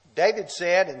David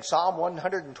said in Psalm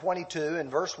 122 in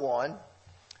verse 1,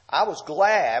 I was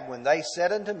glad when they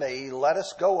said unto me, let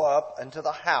us go up unto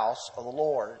the house of the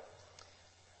Lord.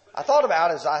 I thought about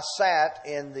as I sat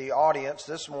in the audience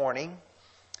this morning,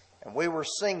 and we were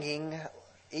singing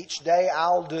Each Day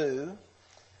I'll Do,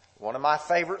 one of my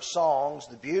favorite songs,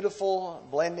 the beautiful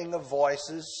blending of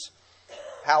voices,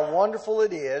 how wonderful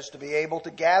it is to be able to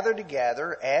gather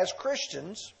together as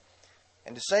Christians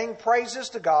and to sing praises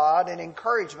to God and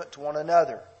encouragement to one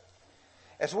another.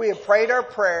 As we have prayed our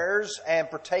prayers and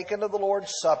partaken of the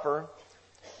Lord's Supper,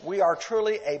 we are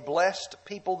truly a blessed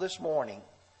people this morning.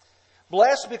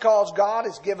 Blessed because God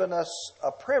has given us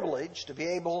a privilege to be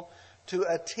able to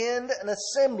attend an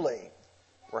assembly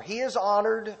where He is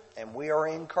honored and we are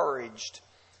encouraged.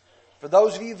 For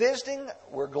those of you visiting,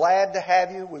 we're glad to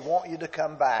have you. We want you to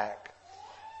come back.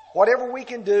 Whatever we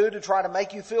can do to try to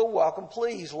make you feel welcome,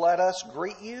 please let us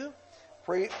greet you.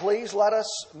 Please let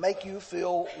us make you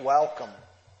feel welcome.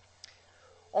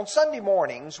 On Sunday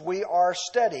mornings, we are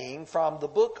studying from the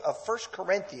book of 1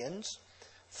 Corinthians,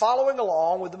 following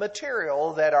along with the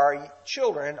material that our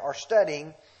children are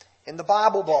studying in the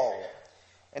Bible Bowl.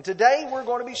 And today we're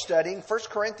going to be studying 1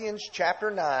 Corinthians chapter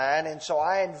 9, and so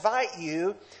I invite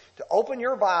you to open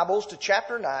your Bibles to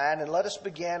chapter 9 and let us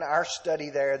begin our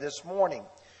study there this morning.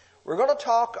 We're going to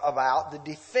talk about the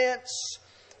defense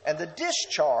and the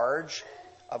discharge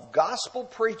of gospel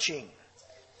preaching.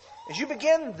 As you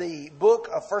begin the book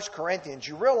of 1 Corinthians,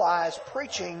 you realize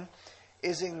preaching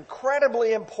is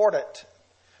incredibly important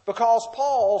because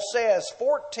Paul says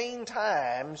 14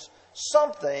 times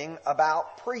something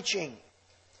about preaching.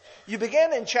 You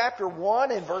begin in chapter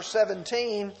 1 in verse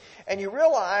 17, and you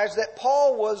realize that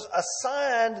Paul was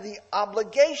assigned the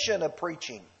obligation of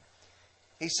preaching.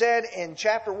 He said in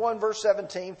chapter 1 verse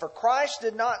 17, For Christ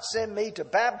did not send me to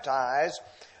baptize,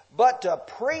 but to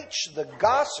preach the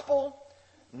gospel,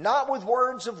 not with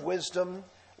words of wisdom,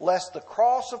 lest the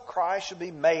cross of Christ should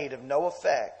be made of no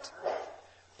effect.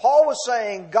 Paul was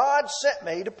saying, God sent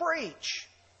me to preach.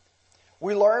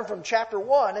 We learn from chapter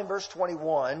 1 in verse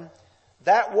 21,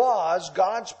 that was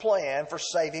God's plan for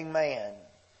saving man.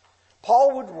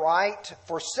 Paul would write,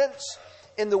 For since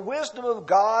in the wisdom of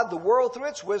God, the world through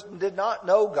its wisdom did not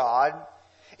know God,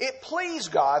 it pleased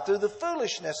God through the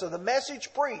foolishness of the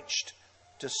message preached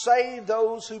to save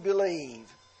those who believe.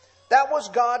 That was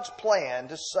God's plan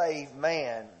to save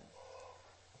man.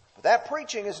 But that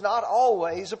preaching is not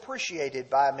always appreciated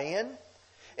by men.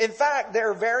 In fact,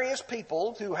 there are various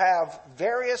people who have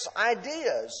various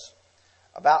ideas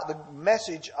about the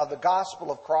message of the gospel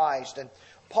of Christ. And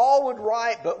Paul would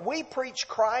write, But we preach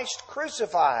Christ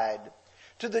crucified,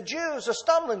 to the Jews a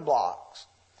stumbling block,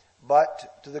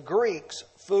 but to the Greeks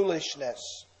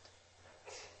foolishness.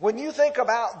 When you think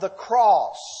about the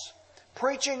cross,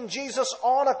 preaching Jesus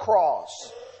on a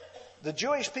cross, the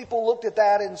Jewish people looked at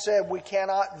that and said, we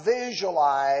cannot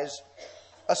visualize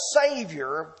a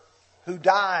Savior who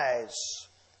dies.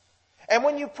 And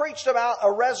when you preached about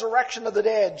a resurrection of the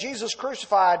dead, Jesus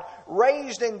crucified,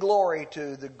 raised in glory,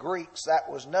 to the Greeks,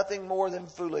 that was nothing more than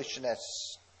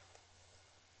foolishness.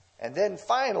 And then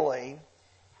finally,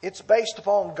 it's based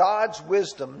upon God's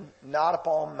wisdom, not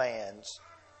upon man's.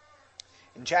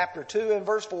 In chapter 2 and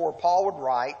verse 4, Paul would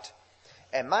write,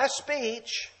 And my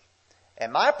speech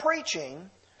and my preaching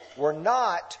were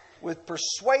not with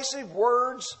persuasive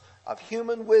words of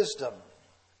human wisdom,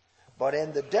 but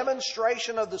in the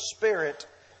demonstration of the Spirit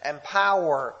and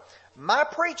power. My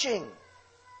preaching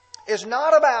is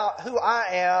not about who I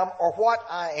am or what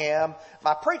I am.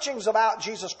 My preaching is about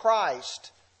Jesus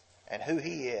Christ and who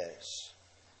He is.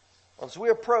 Well, as we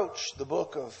approach the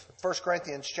book of 1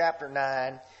 Corinthians chapter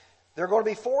 9, there are going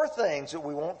to be four things that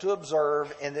we want to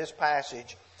observe in this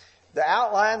passage. The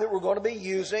outline that we're going to be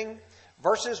using,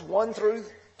 verses 1 through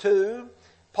 2,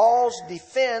 Paul's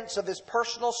defense of his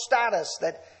personal status,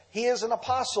 that he is an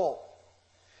apostle.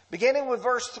 Beginning with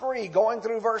verse 3, going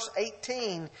through verse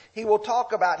 18, he will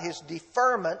talk about his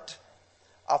deferment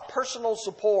of personal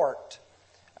support.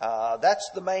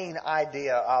 That's the main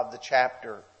idea of the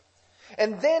chapter.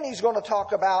 And then he's going to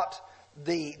talk about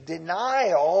the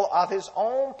denial of his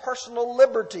own personal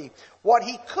liberty. What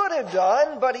he could have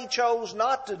done, but he chose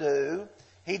not to do.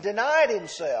 He denied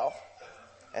himself.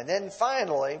 And then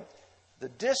finally, the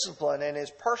discipline in his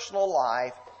personal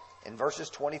life in verses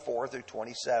 24 through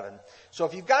 27. So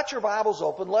if you've got your Bibles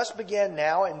open, let's begin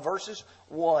now in verses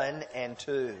 1 and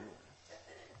 2.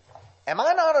 Am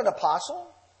I not an apostle?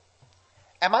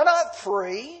 Am I not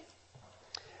free?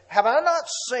 Have I not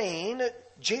seen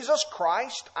Jesus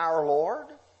Christ our Lord?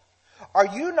 Are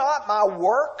you not my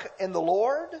work in the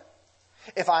Lord?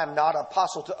 If I am not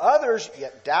apostle to others,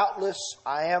 yet doubtless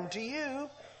I am to you.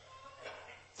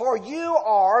 For you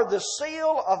are the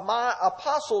seal of my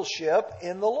apostleship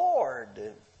in the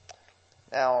Lord.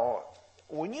 Now,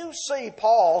 when you see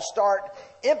Paul start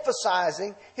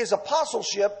emphasizing his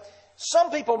apostleship,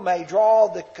 some people may draw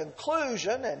the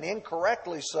conclusion, and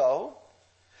incorrectly so,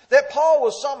 that Paul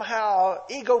was somehow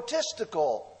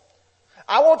egotistical.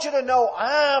 I want you to know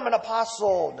I'm an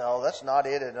apostle. No, that's not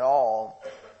it at all.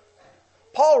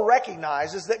 Paul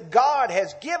recognizes that God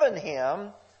has given him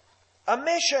a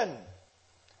mission,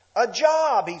 a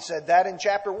job. He said that in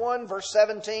chapter 1, verse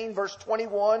 17, verse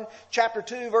 21, chapter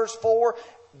 2, verse 4.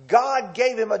 God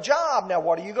gave him a job. Now,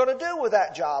 what are you going to do with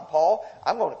that job, Paul?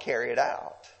 I'm going to carry it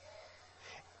out.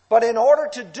 But in order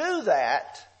to do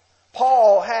that,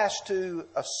 Paul has to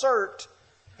assert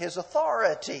his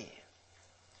authority.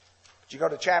 You go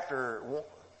to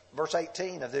verse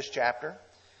 18 of this chapter,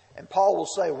 and Paul will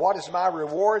say, what is my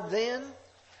reward then?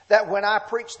 That when I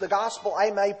preach the gospel,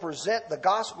 I may present the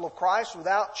gospel of Christ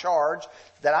without charge,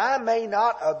 that I may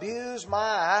not abuse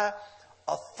my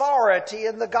authority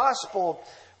in the gospel.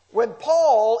 When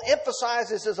Paul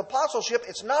emphasizes his apostleship,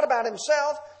 it's not about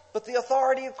himself, but the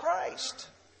authority of Christ.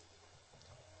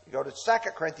 You go to 2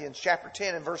 Corinthians chapter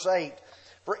 10 and verse 8.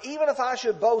 For even if I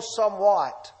should boast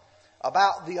somewhat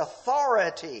about the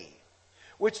authority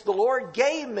which the Lord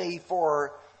gave me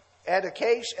for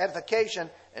edification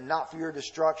and not for your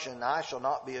destruction, I shall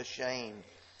not be ashamed.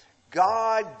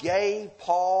 God gave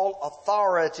Paul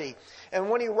authority. And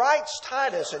when he writes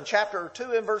Titus in chapter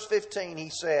 2 and verse 15, he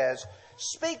says,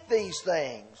 speak these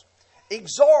things,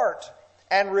 exhort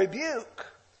and rebuke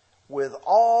with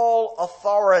all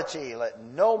authority. Let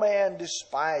no man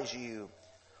despise you.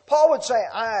 Paul would say,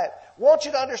 I want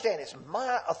you to understand, it's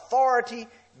my authority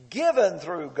given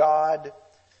through God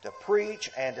to preach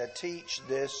and to teach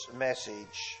this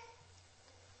message.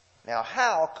 Now,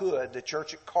 how could the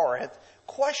church at Corinth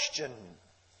question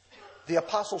the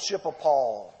apostleship of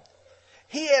Paul?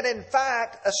 He had in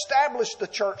fact established the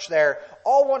church there.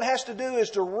 All one has to do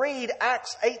is to read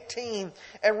Acts 18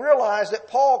 and realize that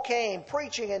Paul came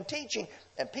preaching and teaching,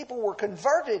 and people were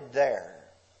converted there.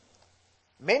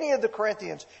 Many of the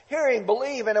Corinthians, hearing,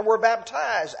 believe, and were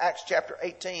baptized, Acts chapter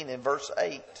 18 and verse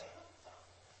 8.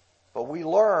 But we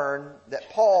learn that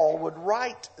Paul would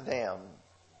write them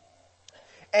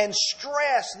and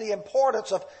stress the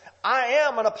importance of, I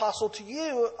am an apostle to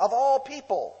you of all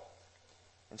people.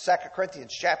 In 2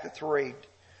 Corinthians chapter 3,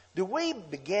 do we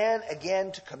begin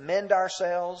again to commend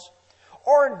ourselves?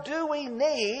 Or do we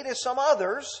need, as some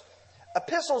others,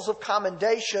 epistles of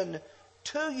commendation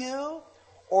to you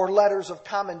or letters of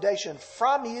commendation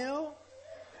from you?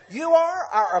 You are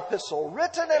our epistle,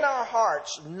 written in our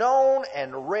hearts, known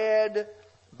and read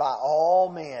by all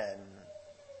men.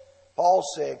 Paul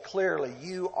said clearly,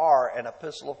 you are an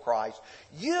epistle of Christ.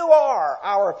 You are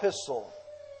our epistle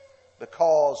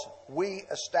because we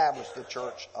established the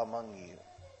church among you.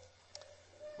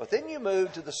 But then you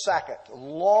move to the second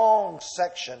long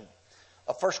section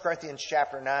of 1 Corinthians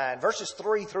chapter 9, verses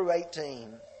 3 through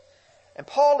 18. And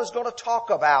Paul is going to talk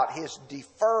about his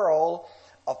deferral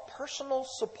of personal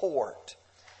support.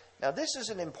 Now, this is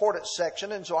an important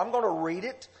section, and so I'm going to read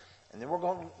it, and then we're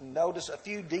going to notice a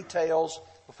few details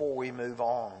before we move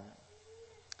on.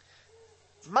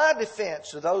 My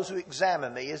defense to those who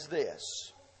examine me is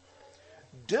this.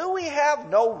 Do we have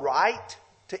no right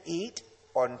to eat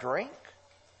or drink?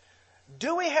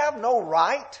 Do we have no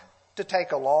right to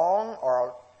take along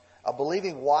or a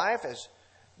believing wife, as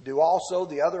do also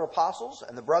the other apostles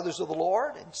and the brothers of the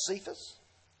Lord and Cephas?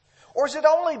 Or is it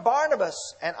only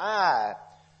Barnabas and I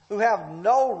who have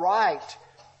no right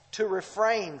to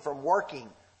refrain from working?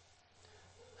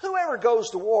 Whoever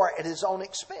goes to war at his own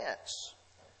expense?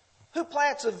 Who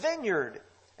plants a vineyard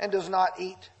and does not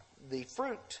eat the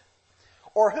fruit?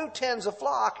 Or who tends a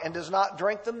flock and does not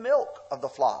drink the milk of the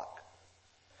flock?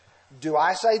 Do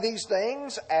I say these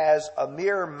things as a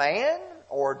mere man,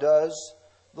 or does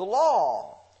the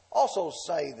law also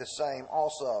say the same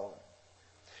also?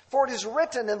 For it is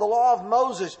written in the law of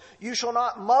Moses, you shall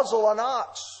not muzzle an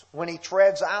ox when he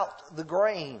treads out the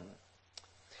grain.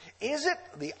 Is it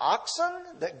the oxen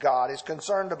that God is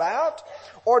concerned about?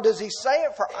 Or does he say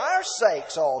it for our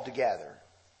sakes altogether?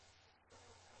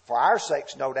 For our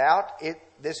sakes, no doubt,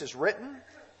 this is written,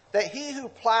 that he who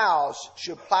plows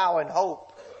should plow in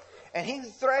hope, and he who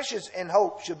threshes in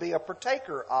hope should be a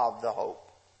partaker of the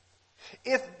hope.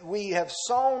 If we have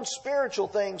sown spiritual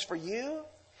things for you,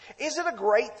 is it a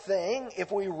great thing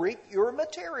if we reap your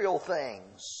material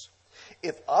things?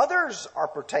 If others are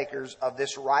partakers of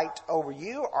this right over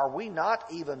you, are we not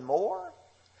even more?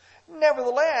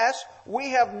 Nevertheless,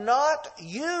 we have not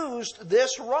used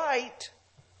this right,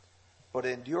 but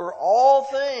endure all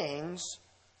things,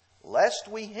 lest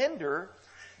we hinder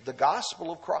the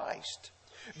gospel of Christ.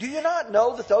 Do you not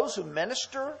know that those who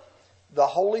minister the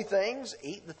holy things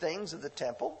eat the things of the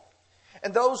temple,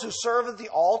 and those who serve at the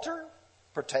altar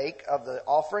partake of the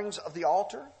offerings of the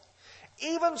altar?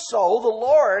 Even so, the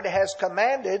Lord has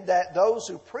commanded that those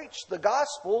who preach the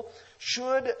gospel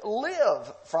should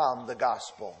live from the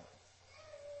gospel.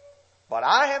 But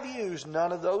I have used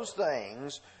none of those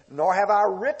things, nor have I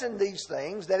written these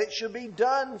things, that it should be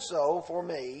done so for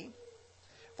me.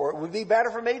 For it would be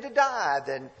better for me to die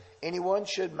than anyone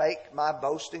should make my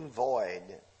boasting void.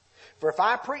 For if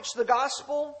I preach the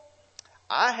gospel,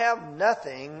 I have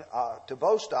nothing to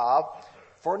boast of,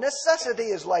 for necessity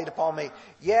is laid upon me.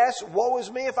 Yes, woe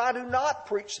is me if I do not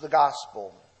preach the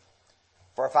gospel.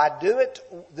 For if I do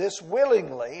this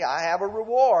willingly, I have a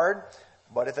reward.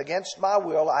 But if against my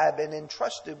will, I have been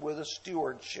entrusted with a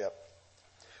stewardship.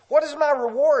 What is my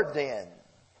reward then?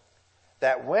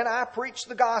 That when I preach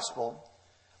the gospel,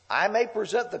 I may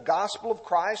present the gospel of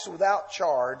Christ without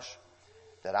charge,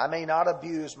 that I may not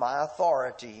abuse my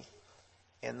authority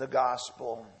in the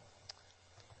gospel.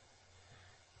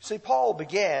 See, Paul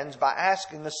begins by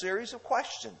asking a series of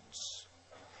questions.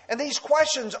 And these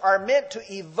questions are meant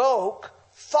to evoke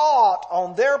thought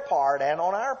on their part and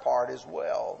on our part as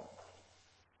well.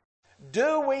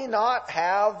 Do we not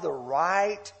have the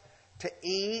right to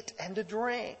eat and to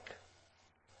drink?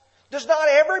 Does not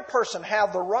every person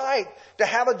have the right to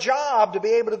have a job, to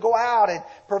be able to go out and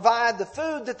provide the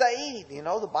food that they eat? You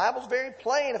know, the Bible's very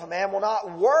plain. If a man will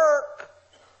not work,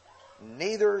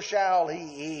 neither shall he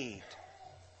eat.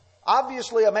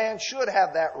 Obviously, a man should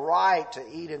have that right to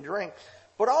eat and drink,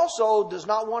 but also does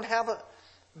not one have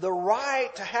the right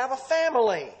to have a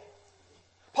family?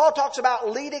 Paul talks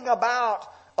about leading about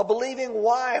a believing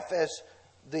wife as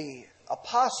the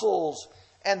apostles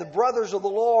and the brothers of the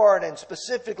Lord, and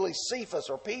specifically Cephas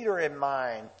or Peter in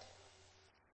mind.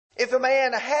 If a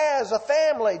man has a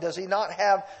family, does he not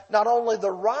have not only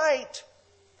the right,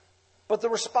 but the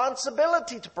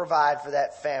responsibility to provide for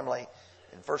that family?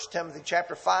 In 1 Timothy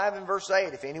chapter 5 and verse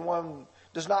 8, if anyone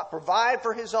does not provide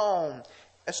for his own,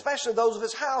 especially those of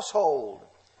his household,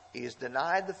 he is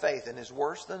denied the faith and is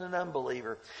worse than an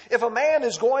unbeliever. If a man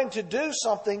is going to do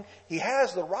something, he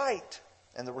has the right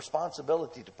and the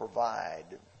responsibility to provide.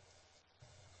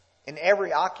 In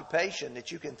every occupation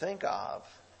that you can think of,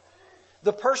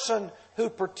 the person who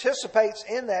participates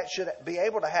in that should be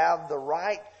able to have the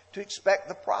right to expect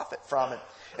the profit from it.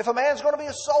 If a man's going to be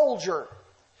a soldier,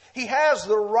 he has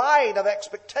the right of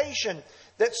expectation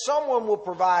that someone will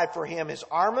provide for him his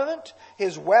armament,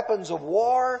 his weapons of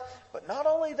war, but not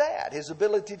only that, his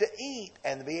ability to eat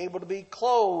and to be able to be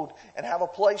clothed and have a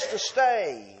place to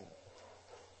stay.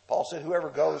 Paul said, whoever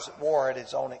goes at war at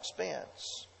his own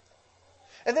expense.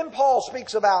 And then Paul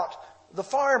speaks about the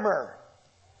farmer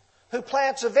who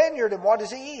plants a vineyard, and what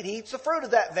does he eat? He eats the fruit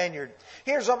of that vineyard.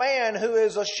 Here's a man who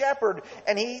is a shepherd,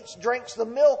 and he drinks the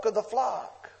milk of the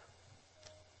flock.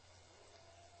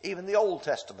 Even the Old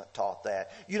Testament taught that.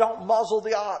 You don't muzzle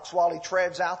the ox while he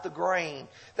treads out the grain.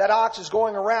 That ox is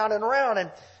going around and around.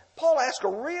 And Paul asks a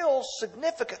real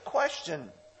significant question.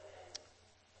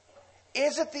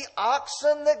 Is it the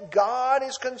oxen that God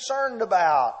is concerned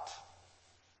about?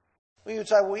 Well, you'd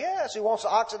say, well, yes, he wants the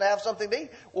oxen to have something to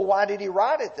eat. Well, why did he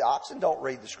write it? The oxen don't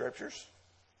read the Scriptures.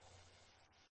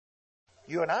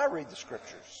 You and I read the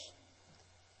Scriptures.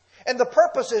 And the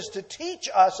purpose is to teach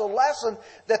us a lesson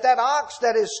that that ox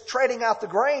that is treading out the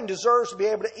grain deserves to be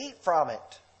able to eat from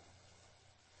it.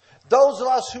 Those of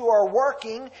us who are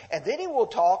working, and then he will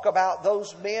talk about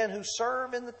those men who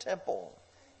serve in the temple.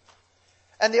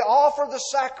 And they offer the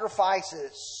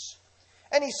sacrifices.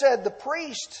 And he said the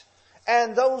priest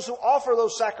and those who offer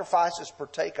those sacrifices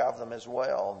partake of them as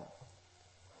well.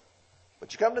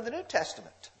 But you come to the New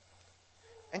Testament.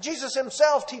 And Jesus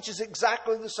himself teaches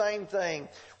exactly the same thing.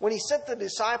 When he sent the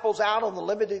disciples out on the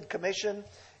limited commission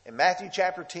in Matthew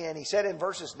chapter 10, he said in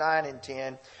verses 9 and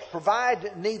 10,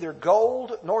 provide neither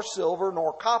gold nor silver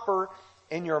nor copper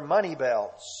in your money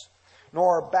belts,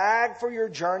 nor a bag for your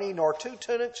journey, nor 2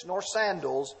 tunics, nor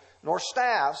sandals, nor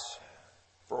staffs,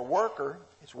 for a worker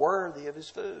is worthy of his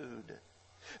food.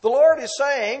 The Lord is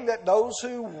saying that those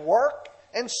who work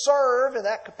and serve in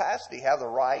that capacity have the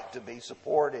right to be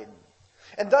supported.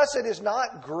 And thus it is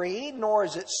not greed, nor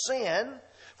is it sin,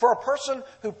 for a person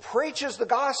who preaches the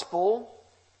gospel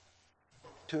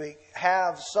to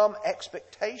have some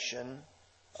expectation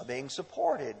of being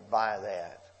supported by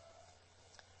that.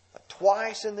 But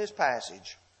twice in this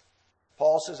passage,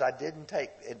 Paul says, I didn't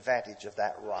take advantage of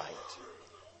that right.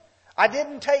 I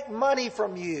didn't take money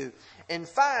from you. In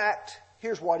fact,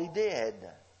 here's what he did.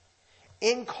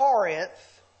 In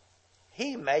Corinth,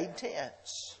 he made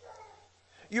tents.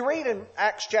 You read in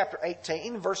Acts chapter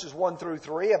 18, verses 1 through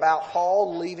 3, about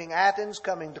Paul leaving Athens,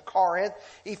 coming to Corinth.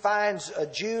 He finds a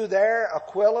Jew there,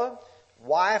 Aquila,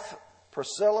 wife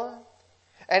Priscilla.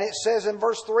 And it says in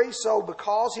verse 3, so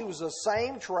because he was the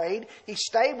same trade, he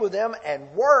stayed with them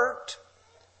and worked.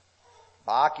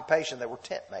 By occupation, they were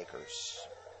tent makers.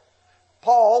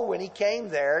 Paul, when he came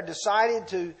there, decided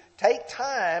to take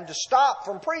time to stop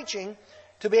from preaching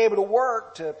to be able to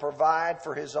work to provide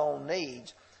for his own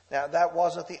needs. Now, that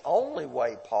wasn't the only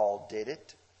way Paul did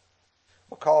it,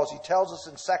 because he tells us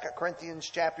in 2 Corinthians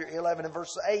chapter 11 and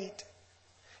verse 8,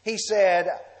 he said,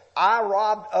 I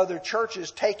robbed other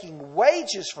churches taking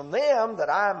wages from them that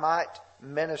I might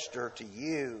minister to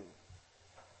you.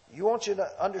 You want you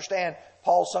to understand,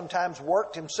 Paul sometimes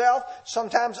worked himself,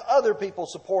 sometimes other people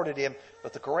supported him,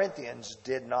 but the Corinthians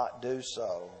did not do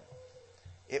so.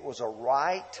 It was a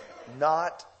right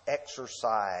not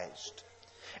exercised.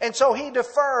 And so he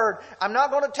deferred. I'm not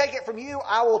going to take it from you.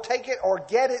 I will take it or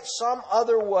get it some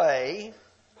other way.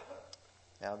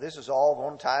 Now, this is all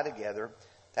going to tie together.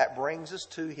 That brings us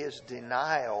to his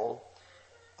denial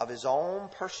of his own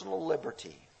personal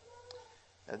liberty.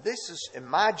 Now, this is, in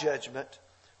my judgment,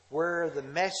 where the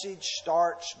message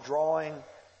starts drawing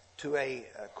to a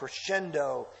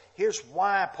crescendo. Here's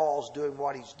why Paul's doing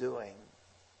what he's doing.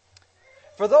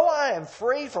 For though I am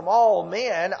free from all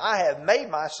men, I have made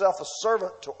myself a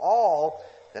servant to all,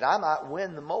 that I might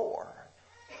win the more.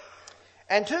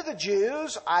 And to the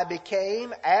Jews I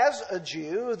became as a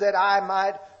Jew, that I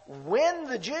might win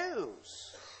the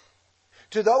Jews.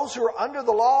 To those who are under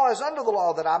the law as under the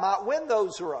law, that I might win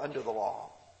those who are under the law.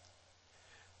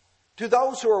 To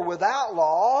those who are without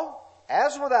law,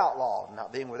 as without law,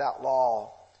 not being without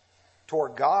law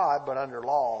toward God, but under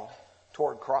law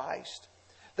toward Christ,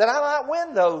 that I might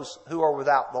win those who are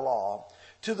without the law.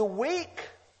 To the weak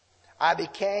I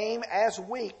became as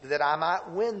weak, that I might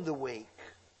win the weak.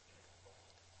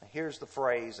 Here's the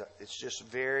phrase. It's just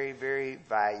very, very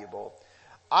valuable.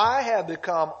 I have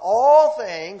become all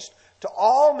things to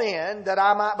all men, that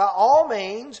I might by all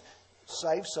means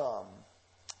save some.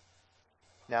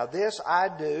 Now this I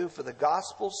do for the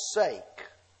gospel's sake,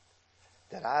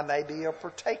 that I may be a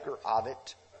partaker of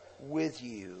it with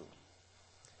you.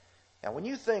 Now when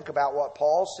you think about what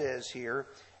Paul says here,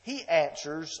 he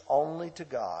answers only to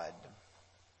God.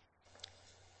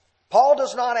 Paul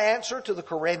does not answer to the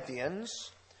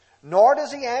Corinthians, nor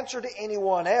does he answer to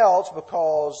anyone else,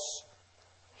 because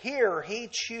here he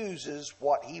chooses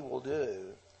what he will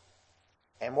do.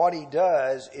 And what he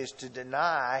does is to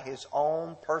deny his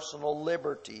own personal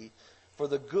liberty for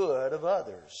the good of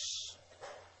others.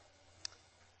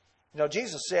 You know,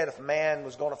 Jesus said if a man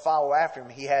was going to follow after him,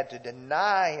 he had to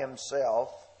deny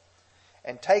himself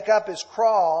and take up his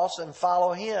cross and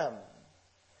follow him.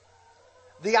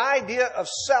 The idea of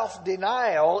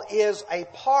self-denial is a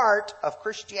part of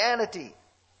Christianity.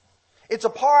 It's a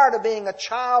part of being a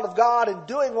child of God and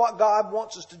doing what God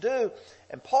wants us to do.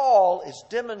 And Paul is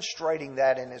demonstrating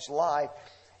that in his life.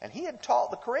 And he had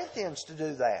taught the Corinthians to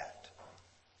do that.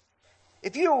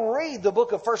 If you read the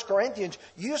book of 1 Corinthians,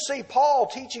 you see Paul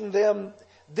teaching them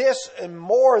this in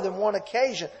more than one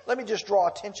occasion. Let me just draw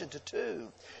attention to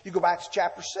two. You go back to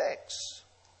chapter 6.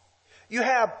 You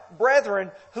have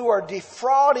brethren who are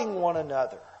defrauding one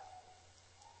another.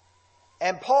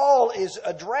 And Paul is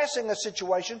addressing a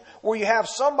situation where you have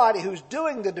somebody who's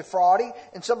doing the defrauding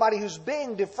and somebody who's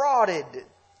being defrauded.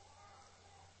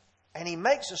 And he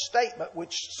makes a statement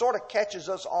which sort of catches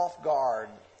us off guard.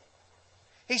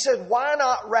 He said, why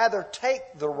not rather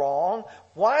take the wrong?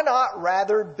 Why not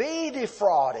rather be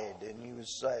defrauded? And you would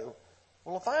say,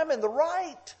 well, if I'm in the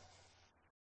right,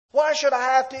 why should I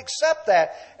have to accept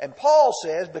that? And Paul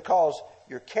says, because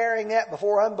you're carrying that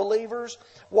before unbelievers.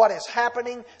 What is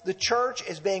happening? The church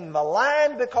is being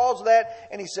maligned because of that.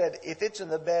 And he said, if it's in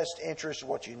the best interest,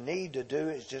 what you need to do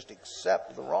is just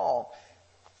accept the wrong.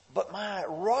 But my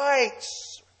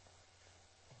rights.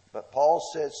 But Paul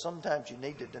says sometimes you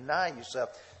need to deny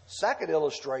yourself. Second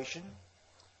illustration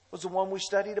was the one we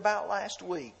studied about last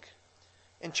week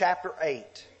in chapter 8.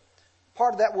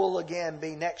 Part of that will again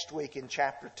be next week in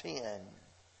chapter 10.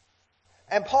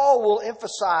 And Paul will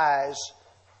emphasize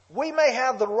we may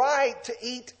have the right to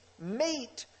eat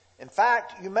meat. In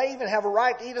fact, you may even have a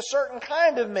right to eat a certain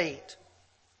kind of meat.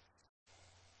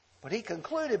 But he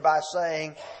concluded by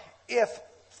saying, if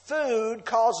food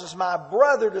causes my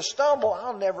brother to stumble,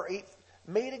 I'll never eat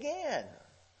meat again.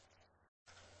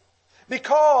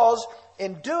 because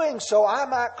in doing so I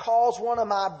might cause one of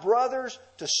my brothers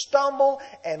to stumble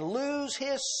and lose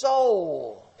his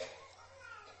soul.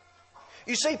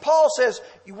 You see, Paul says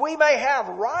we may have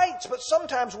rights, but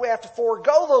sometimes we have to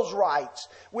forego those rights.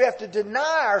 We have to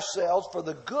deny ourselves for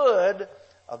the good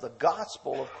of the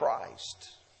gospel of Christ.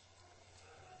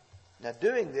 Now,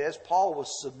 doing this, Paul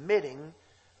was submitting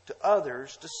to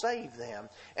others to save them.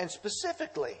 And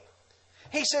specifically,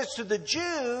 he says to the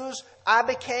Jews, I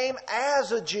became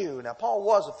as a Jew. Now, Paul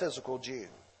was a physical Jew.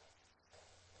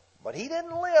 But he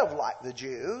didn't live like the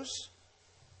Jews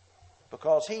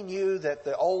because he knew that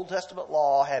the Old Testament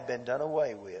law had been done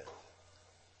away with.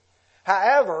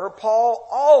 However, Paul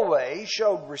always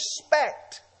showed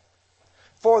respect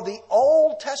for the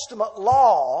Old Testament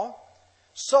law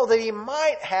so that he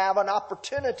might have an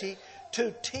opportunity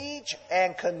to teach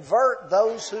and convert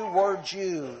those who were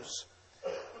Jews.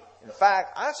 In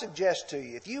fact, I suggest to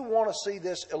you, if you want to see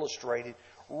this illustrated,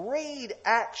 read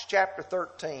Acts chapter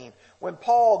 13 when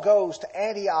Paul goes to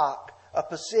Antioch of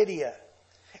Pisidia.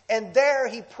 And there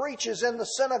he preaches in the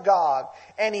synagogue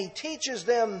and he teaches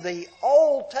them the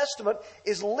Old Testament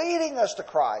is leading us to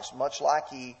Christ, much like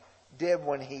he did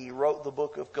when he wrote the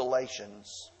book of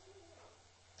Galatians.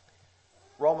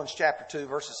 Romans chapter 2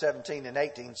 verses 17 and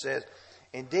 18 says,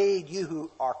 Indeed, you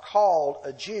who are called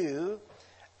a Jew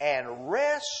and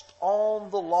rest on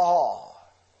the law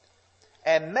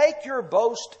and make your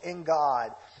boast in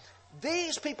God.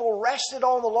 These people rested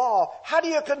on the law. How do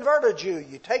you convert a Jew?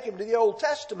 You take him to the Old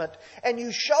Testament and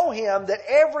you show him that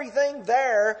everything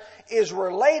there is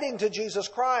relating to Jesus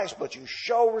Christ, but you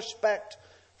show respect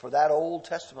for that Old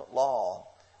Testament law.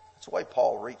 That's the way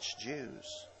Paul reached Jews.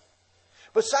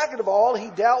 But second of all, he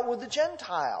dealt with the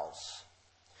Gentiles.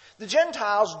 The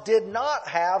Gentiles did not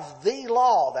have the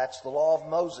law. That's the law of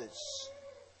Moses.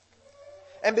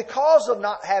 And because of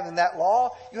not having that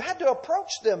law, you had to approach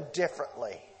them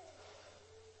differently.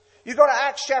 You go to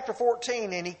Acts chapter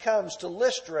 14 and he comes to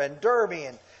Lystra and Derbe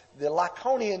and the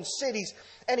Lycaonian cities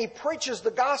and he preaches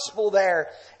the gospel there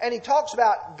and he talks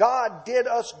about God did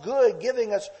us good,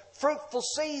 giving us fruitful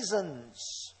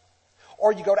seasons.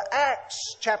 Or you go to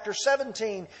Acts chapter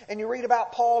 17 and you read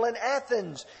about Paul in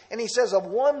Athens and he says of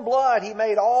one blood he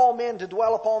made all men to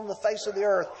dwell upon the face of the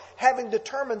earth, having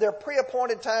determined their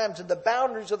pre-appointed times and the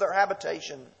boundaries of their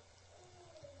habitation.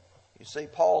 You see,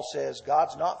 Paul says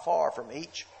God's not far from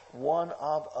each one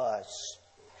of us.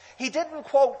 He didn't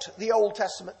quote the Old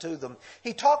Testament to them.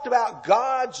 He talked about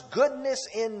God's goodness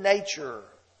in nature.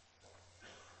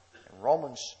 In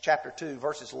Romans chapter 2,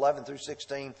 verses 11 through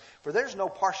 16, For there's no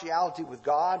partiality with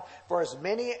God, for as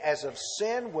many as have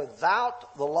sinned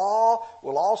without the law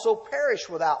will also perish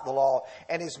without the law,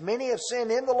 and as many have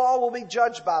sinned in the law will be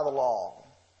judged by the law.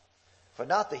 For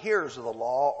not the hearers of the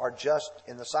law are just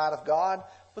in the sight of God,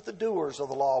 but the doers of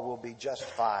the law will be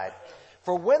justified.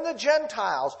 For when the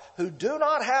Gentiles who do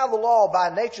not have the law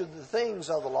by nature of the things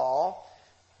of the law,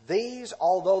 these,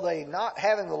 although they not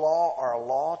having the law, are a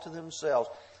law to themselves.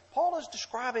 Paul is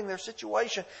describing their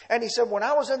situation. And he said, when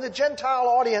I was in the Gentile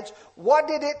audience, what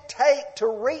did it take to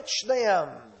reach them?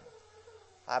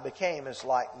 I became as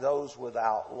like those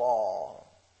without law.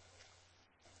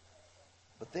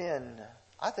 But then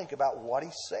I think about what he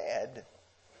said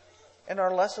in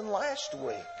our lesson last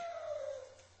week.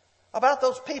 About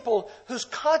those people whose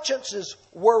consciences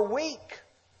were weak.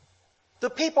 The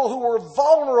people who were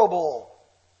vulnerable.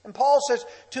 And Paul says,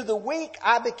 to the weak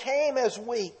I became as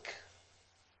weak.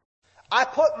 I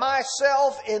put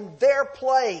myself in their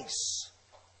place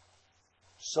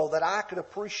so that I could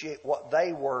appreciate what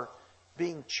they were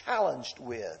being challenged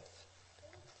with.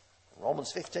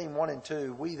 Romans 15, 1 and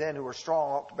 2, we then who are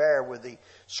strong ought to bear with the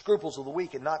scruples of the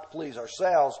weak and not to please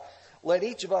ourselves. Let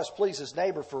each of us please his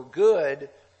neighbor for good,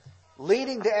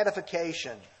 leading to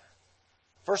edification.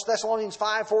 1 Thessalonians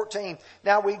 5:14.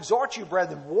 Now we exhort you,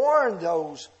 brethren, warn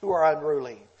those who are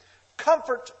unruly.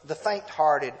 Comfort the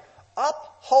faint-hearted.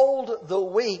 Uphold the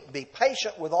weak. Be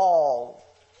patient with all.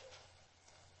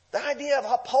 The idea of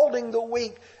upholding the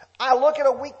weak. I look at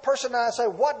a weak person and I say,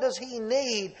 what does he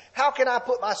need? How can I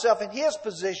put myself in his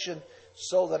position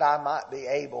so that I might be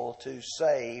able to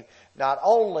save not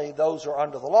only those who are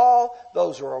under the law,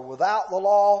 those who are without the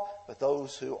law, but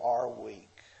those who are weak.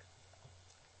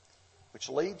 Which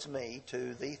leads me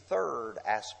to the third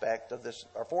aspect of this,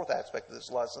 or fourth aspect of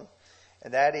this lesson,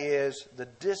 and that is the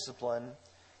discipline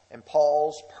in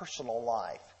Paul's personal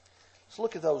life. Let's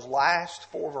look at those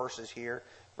last four verses here,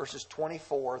 verses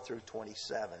 24 through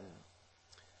 27.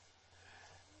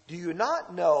 Do you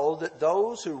not know that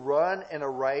those who run in a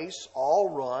race all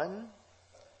run,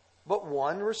 but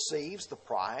one receives the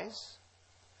prize?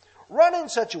 Run in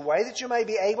such a way that you may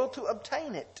be able to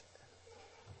obtain it.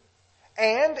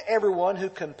 And everyone who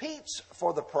competes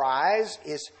for the prize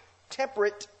is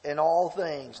temperate in all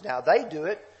things. Now they do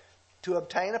it to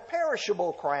obtain a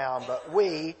perishable crown, but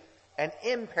we an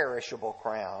imperishable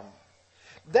crown.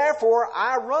 Therefore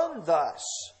I run thus,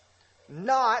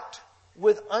 not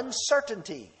with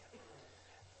uncertainty.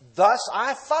 Thus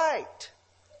I fight,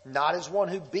 not as one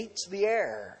who beats the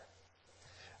air,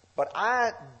 but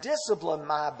I discipline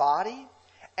my body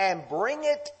and bring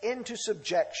it into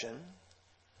subjection,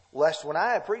 lest when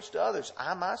I have preached to others,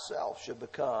 I myself should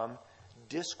become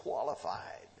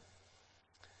disqualified.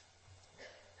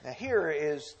 Now here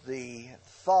is the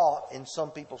thought in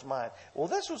some people's mind. Well,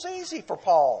 this was easy for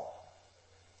Paul.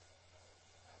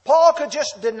 Paul could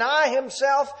just deny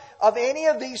himself of any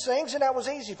of these things, and that was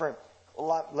easy for him.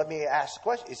 Well, let me ask the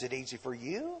question, is it easy for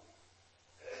you?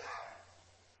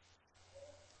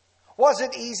 Was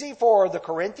it easy for the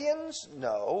Corinthians?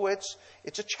 No, it's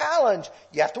a challenge.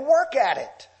 You have to work at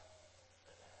it.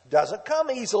 Doesn't come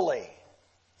easily.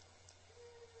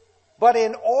 But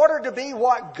in order to be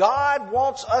what God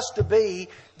wants us to be,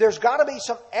 there's got to be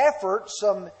some effort,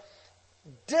 some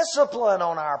discipline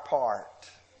on our part.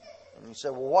 And you say,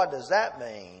 well, what does that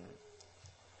mean?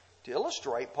 To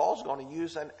illustrate, Paul's going to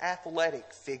use an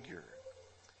athletic figure.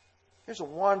 Here's a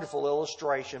wonderful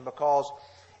illustration because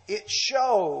it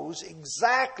shows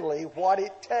exactly what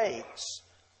it takes.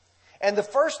 And the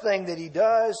first thing that he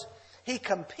does, he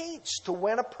competes to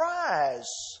win a prize.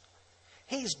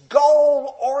 He's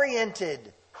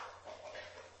goal-oriented.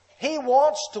 He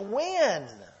wants to win.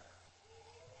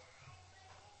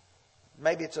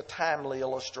 Maybe it's a timely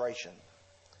illustration.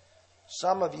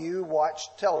 Some of you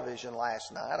watched television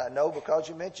last night. I know because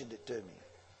you mentioned it to me.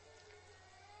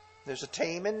 There's a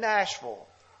team in Nashville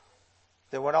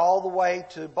that went all the way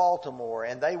to Baltimore,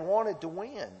 and they wanted to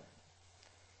win.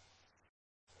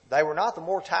 They were not the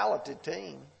more talented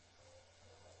team.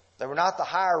 They were not the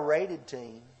higher rated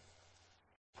team.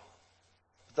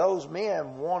 Those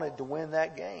men wanted to win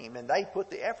that game, and they put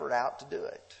the effort out to do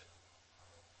it.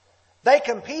 They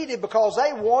competed because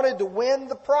they wanted to win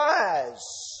the prize.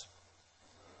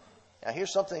 Now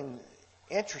here's something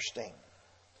interesting.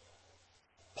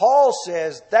 Paul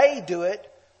says they do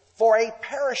it for a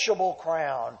perishable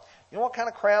crown. You know what kind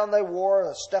of crown they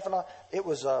wore? It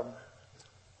was a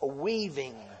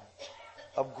weaving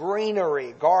of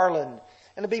greenery, garland,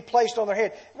 and to be placed on their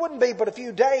head. It wouldn't be but a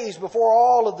few days before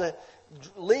all of the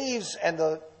leaves and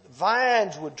the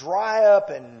vines would dry up,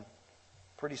 and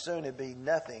pretty soon it'd be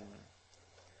nothing.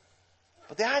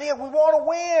 But the idea, we want to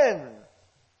win.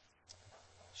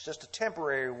 It's just a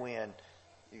temporary win.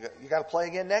 You got to play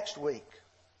again next week.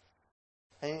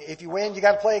 And if you win, you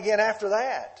got to play again after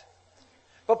that.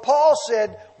 But Paul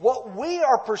said, what we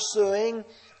are pursuing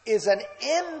is an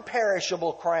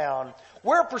imperishable crown.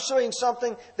 We're pursuing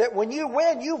something that when you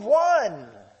win, you've won.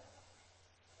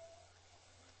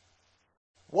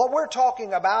 What we're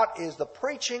talking about is the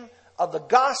preaching of the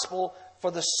gospel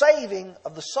for the saving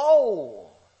of the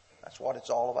soul. That's what it's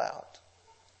all about.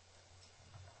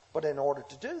 But in order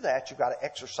to do that, you've got to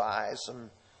exercise some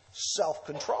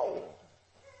self-control.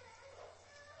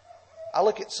 I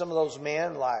look at some of those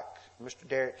men like Mr.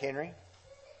 Derrick Henry.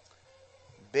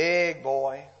 Big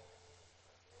boy.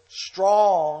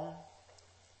 Strong.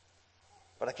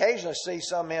 But occasionally I see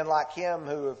some men like him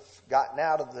who have gotten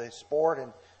out of the sport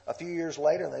and a few years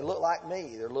later and they look like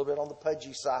me. They're a little bit on the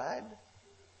pudgy side.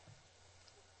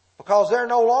 Because they're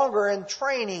no longer in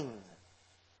training.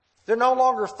 They're no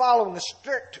longer following a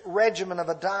strict regimen of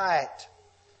a diet.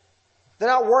 They're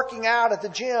not working out at the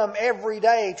gym every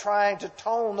day trying to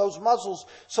tone those muscles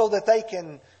so that they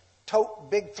can tote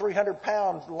big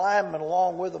 300-pound linemen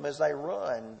along with them as they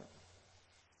run.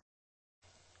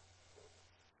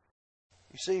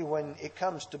 You see, when it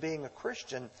comes to being a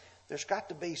Christian, there's got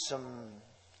to be some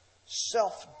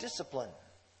self-discipline,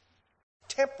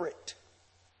 temperate,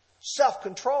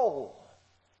 self-control.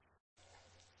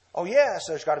 Oh yes,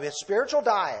 there's got to be a spiritual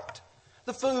diet.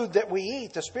 The food that we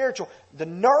eat, the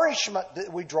nourishment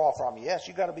that we draw from. Yes,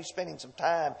 you've got to be spending some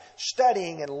time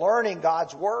studying and learning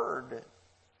God's Word.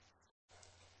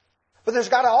 But there's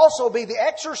got to also be the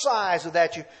exercise of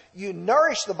that. You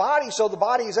nourish the body so the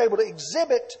body is able to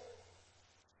exhibit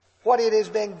what it has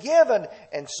been given.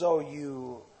 And so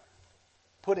you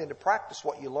put into practice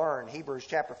what you learn. Hebrews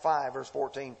chapter 5, verse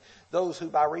 14. Those who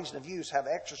by reason of use have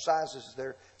exercises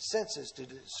their senses to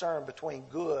discern between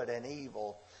good and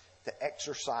evil. The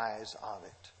exercise of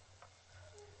it.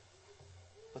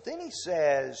 But then he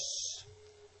says,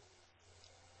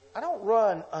 I don't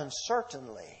run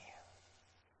uncertainly.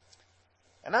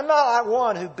 And I'm not like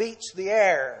one who beats the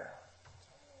air.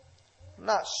 I'm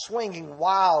not swinging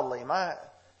wildly.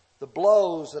 The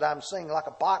blows that I'm seeing like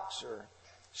a boxer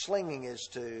slinging is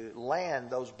to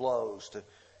land those blows,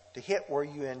 to hit where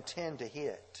you intend to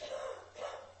hit.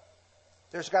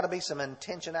 There's got to be some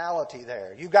intentionality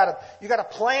there. You've got to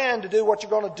plan to do what you're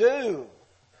going to do.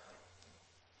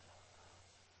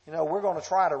 You know, we're going to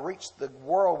try to reach the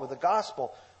world with the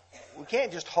gospel. We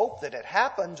can't just hope that it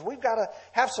happens. We've got to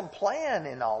have some plan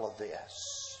in all of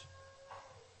this.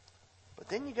 But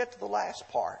then you get to the last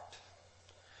part.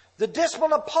 The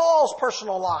discipline of Paul's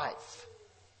personal life.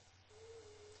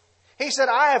 He said,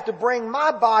 I have to bring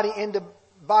my body into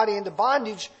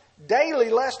bondage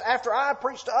daily, lest after I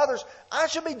preach to others, I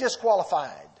should be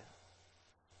disqualified.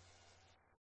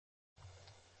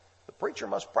 The preacher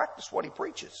must practice what he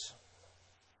preaches,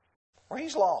 or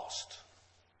he's lost.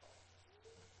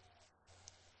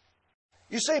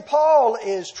 You see, Paul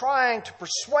is trying to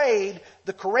persuade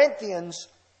the Corinthians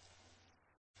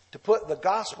to put the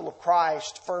gospel of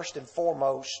Christ first and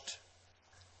foremost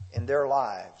in their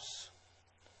lives.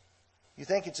 You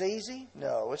think it's easy?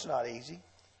 No, it's not easy.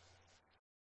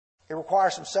 It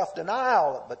requires some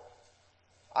self-denial, but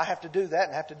I have to do that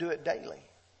and have to do it daily.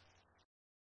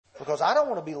 Because I don't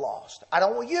want to be lost. I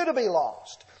don't want you to be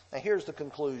lost. Now here's the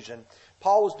conclusion.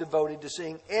 Paul was devoted to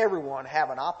seeing everyone have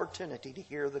an opportunity to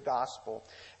hear the gospel.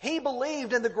 He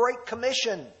believed in the Great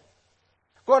Commission.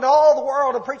 Go into all the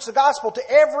world and preach the gospel to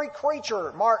every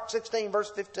creature. Mark 16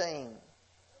 verse 15.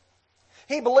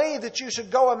 He believed that you should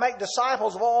go and make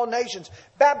disciples of all nations,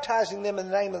 baptizing them in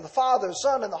the name of the Father, the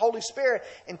Son, and the Holy Spirit,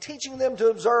 and teaching them to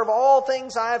observe all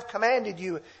things I have commanded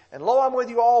you. And lo, I'm with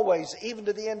you always, even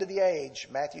to the end of the age.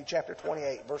 Matthew chapter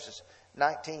 28, verses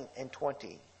 19 and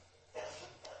 20.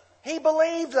 He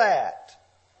believed that.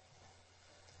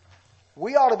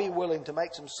 We ought to be willing to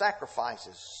make some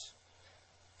sacrifices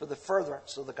for the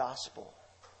furtherance of the gospel.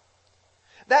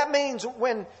 That means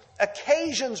when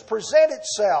occasions present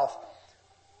itself,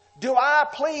 do I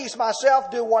please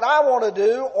myself, do what I want to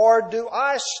do, or do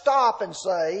I stop and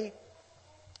say,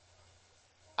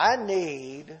 I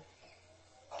need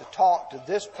to talk to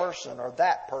this person or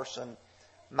that person,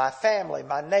 my family,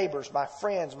 my neighbors, my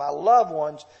friends, my loved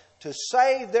ones, to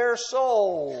save their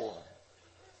soul.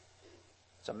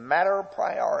 It's a matter of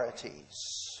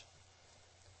priorities.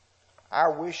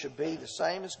 Our wish should be the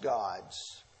same as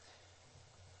God's.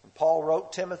 And Paul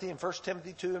wrote Timothy in 1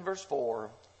 Timothy 2 and verse 4,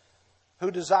 who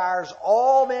desires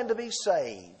all men to be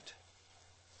saved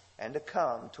and to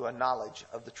come to a knowledge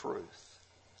of the truth.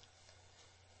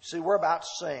 See, we're about to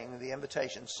sing the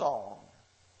invitation song.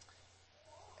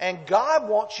 And God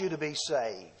wants you to be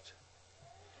saved.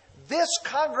 This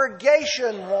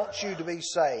congregation wants you to be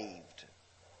saved.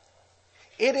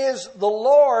 It is the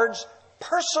Lord's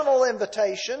personal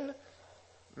invitation.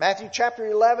 Matthew chapter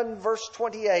 11, verse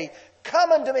 28.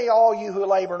 Come unto me, all you who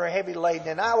labor and are heavy laden,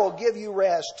 and I will give you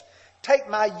rest. Take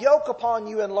my yoke upon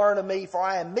you and learn of me, for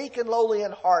I am meek and lowly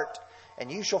in heart,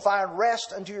 and you shall find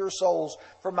rest unto your souls.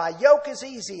 For my yoke is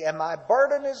easy and my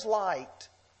burden is light.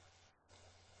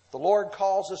 The Lord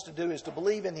calls us to do is to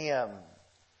believe in Him.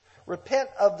 Repent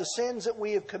of the sins that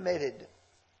we have committed.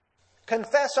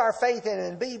 Confess our faith in Him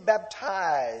and be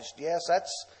baptized. Yes,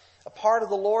 that's a part of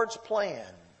the Lord's plan.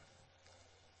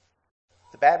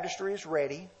 The baptistry is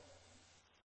ready.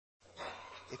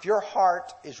 If your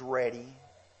heart is ready,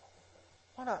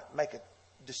 why not make a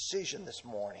decision this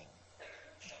morning?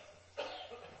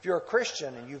 If you're a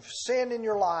Christian and you've sinned in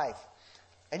your life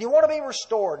and you want to be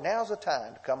restored, now's the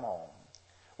time to come home.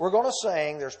 We're going to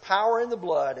sing. There's power in the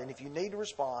blood. And if you need to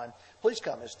respond, please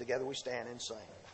come as together we stand and sing.